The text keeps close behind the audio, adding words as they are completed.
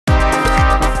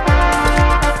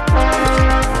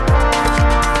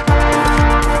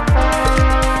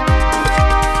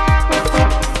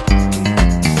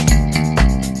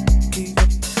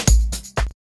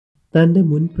തന്റെ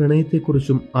മുൻ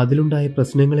പ്രണയത്തെക്കുറിച്ചും അതിലുണ്ടായ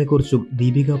പ്രശ്നങ്ങളെക്കുറിച്ചും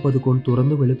ദീപിക പദുക്കോൺ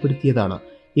തുറന്നു വെളിപ്പെടുത്തിയതാണ്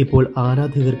ഇപ്പോൾ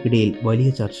ആരാധകർക്കിടയിൽ വലിയ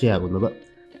ചർച്ചയാകുന്നത്.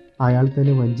 അയാൾ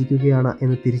തന്നെ വഞ്ചിക്കുകയാണ്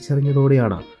എന്ന്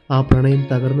തിരിച്ചറിഞ്ഞതോടെയാണ് ആ പ്രണയം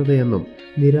തകർന്നത് എന്നും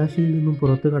നിരാശയിൽ നിന്നും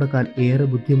പുറത്തു കടക്കാൻ ഏറെ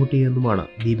ബുദ്ധിമുട്ടിയെന്നുമാണ്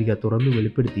ദീപിക തുറന്നു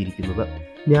വെളിപ്പെടുത്തിയിരിക്കുന്നത്.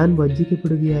 ഞാൻ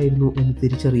വഞ്ചിക്കപ്പെടുകയായിരുന്നു എന്ന്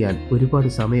തിരിച്ചറിയാൻ ഒരുപാട്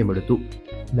സമയമെടുത്തു.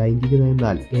 ലൈംഗികത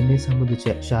എന്നാൽ എന്നെ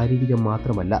സംബന്ധിച്ച് ശാരീരികം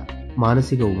മാത്രമല്ല,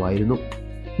 മാനസികവുമായിരുന്നു.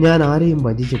 ഞാൻ ആരെയും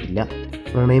വഞ്ചിച്ചിട്ടില്ല.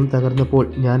 പ്രണയം തകർന്നപ്പോൾ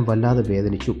ഞാൻ വല്ലാതെ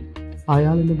വേദനിച്ചു.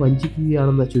 അയാൾ എന്നെ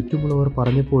വഞ്ചിക്കുകയാണെന്ന് ചുറ്റുമുള്ളവർ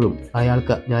പറഞ്ഞപ്പോഴും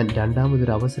അയാൾക്ക് ഞാൻ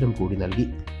രണ്ടാമതൊരു അവസരം കൂടി നൽകി.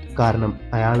 കാരണം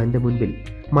അയാൾ എൻ്റെ മുൻപിൽ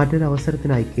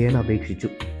മറ്റൊരവസരത്തിനായി കേണപേക്ഷിച്ചു.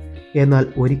 എന്നാൽ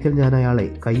ഒരിക്കൽ ഞാൻ അയാളെ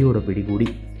കൈയോടെ പിടികൂടി.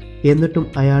 എന്നിട്ടും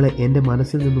അയാളെ എൻ്റെ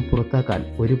മനസ്സിൽ നിന്നും പുറത്താക്കാൻ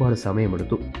ഒരുപാട്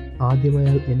സമയമെടുത്തു. ആദ്യം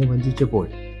അയാൾ എന്നെ വഞ്ചിച്ചപ്പോൾ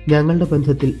ഞങ്ങളുടെ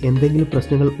ബന്ധത്തിൽ എന്തെങ്കിലും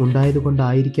പ്രശ്നങ്ങൾ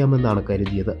ഉണ്ടായതുകൊണ്ടായിരിക്കാമെന്നാണ്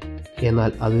കരുതിയത്.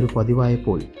 എന്നാൽ അതൊരു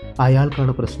പതിവായപ്പോൾ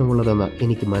അയാൾക്കാണ് പ്രശ്നമുള്ളതെന്ന്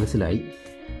എനിക്ക് മനസ്സിലായി.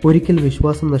 ഒരിക്കൽ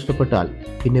വിശ്വാസം നഷ്ടപ്പെട്ടാൽ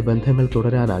പിന്നെ ബന്ധങ്ങൾ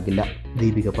തുടരാനാകില്ല,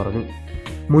 ദീപിക പറഞ്ഞു.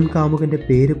 മുൻ കാമുകന്റെ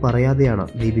പേര് പറയാതെയാണ്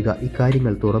ദീപിക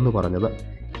ഇക്കാര്യങ്ങൾ തുറന്നു പറഞ്ഞത്.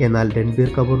 എന്നാൽ രൺബീർ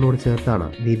കപൂറിനോട് ചേർത്താണ്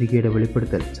ദീപികയുടെ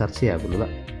വെളിപ്പെടുത്തൽ ചർച്ചയാകുന്നത്.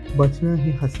 ബച്ന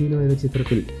ഹെ ഹസീനോ എന്ന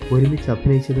ചിത്രത്തിൽ ഒരുമിച്ച്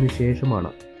അഭിനയിച്ചതിനു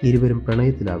ശേഷമാണ് ഇരുവരും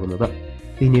പ്രണയത്തിലാകുന്നത്.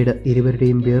 പിന്നീട്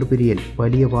ഇരുവരുടെയും വേർപിരിയൽ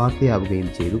വലിയ വാർത്തയാവുകയും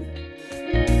ചെയ്തു.